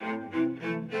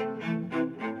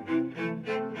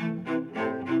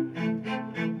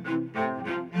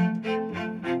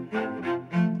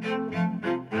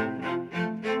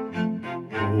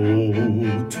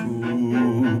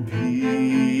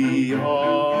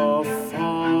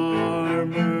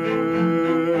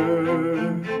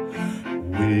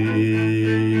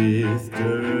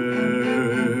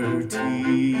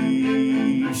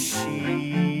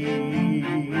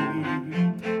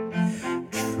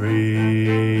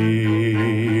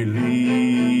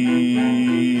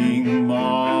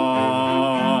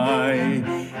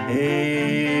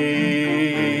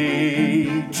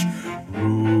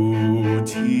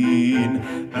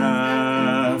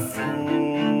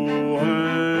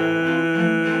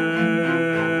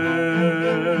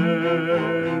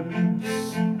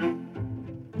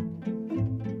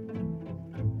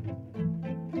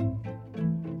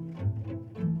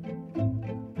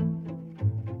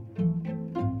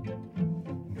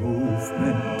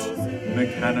movement,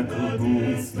 mechanical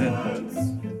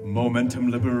movement,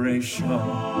 momentum liberation,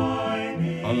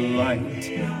 a light,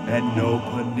 an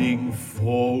opening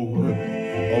forward,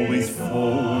 always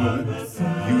forward,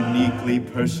 uniquely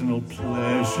personal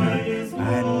pleasure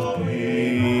and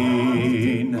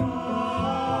pain.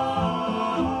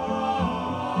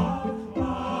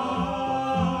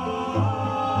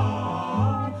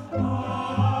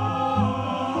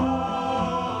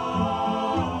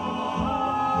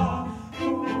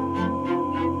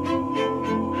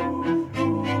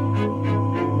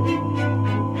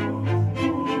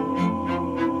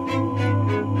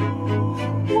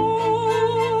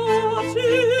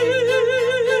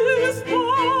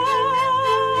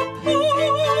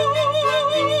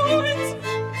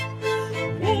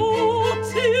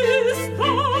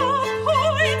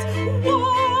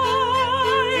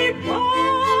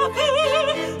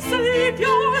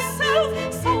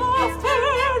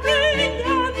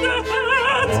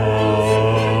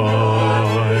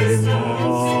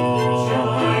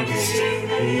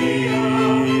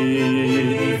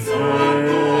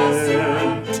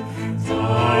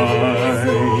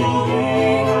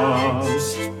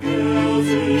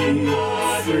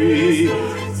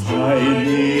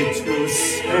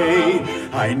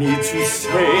 I need to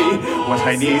say what I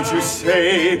need to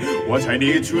say. What I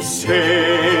need to say.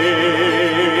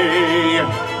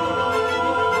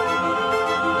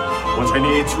 What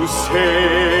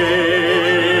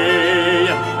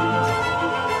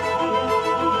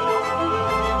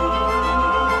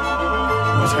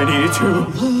I need to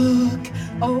look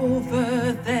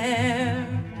over there.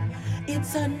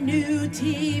 It's a new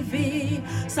TV,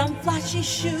 some flashy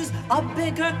shoes, a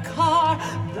bigger car.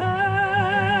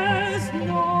 There's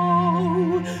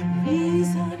no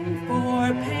reason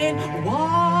for pain.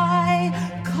 Why?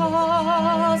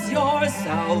 'Cause your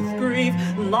self-grief.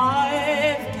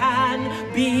 Life can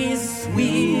be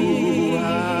sweet. You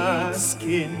ask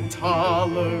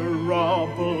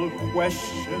intolerable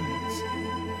questions.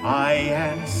 I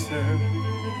answer,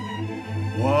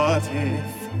 what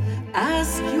if?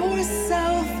 Ask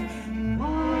yourself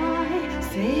why.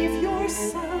 Save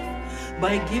yourself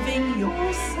by giving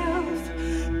yourself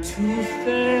to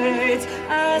fate.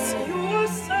 Ask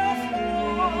yourself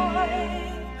why.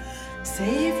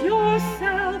 Save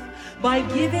yourself by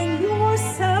giving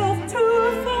yourself to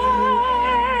fate.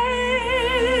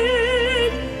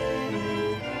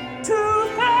 To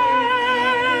fate.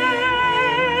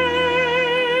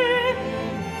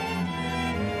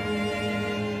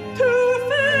 To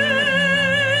fate.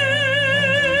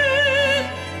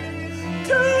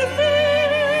 To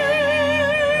fate.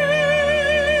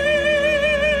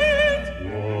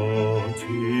 What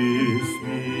is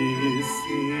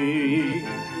missing?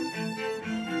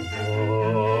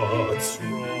 What's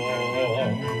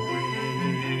wrong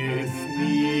with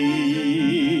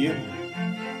me?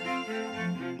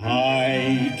 I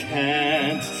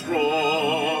can't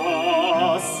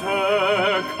draw a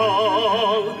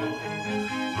circle.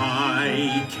 I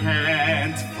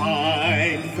can't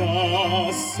find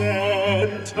the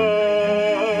center.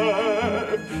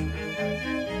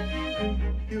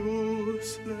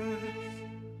 Useless,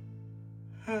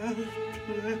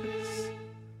 helpless,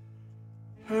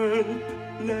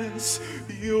 helpless,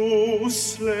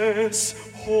 useless,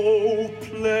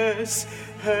 hopeless,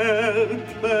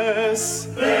 helpless.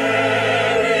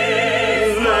 There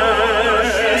is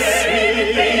less,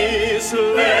 is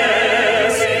less,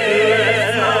 less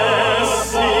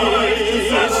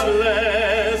is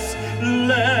less, less is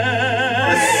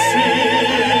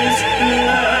less, less is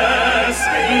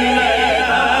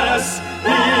less,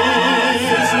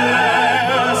 less is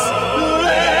less,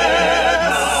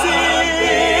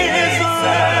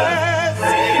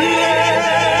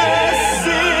 less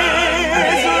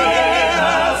is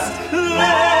less,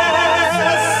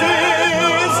 less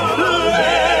is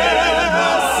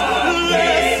less,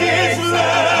 less is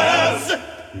less.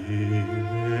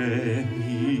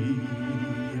 Perennial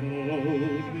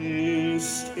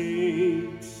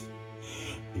mistakes,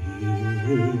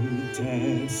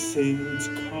 iridescent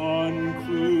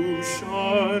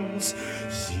conclusions,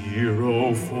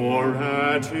 zero for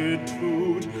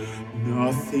attitude,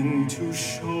 nothing to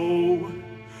show,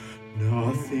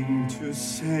 nothing to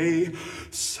say,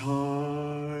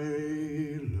 silence.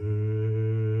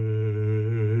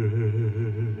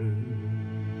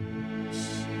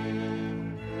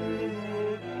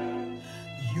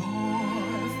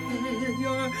 Your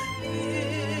failure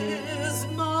is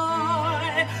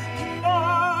my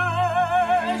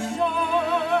pleasure.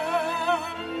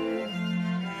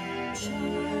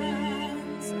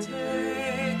 Chance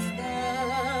takes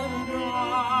them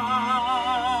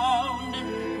round.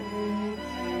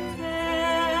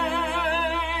 There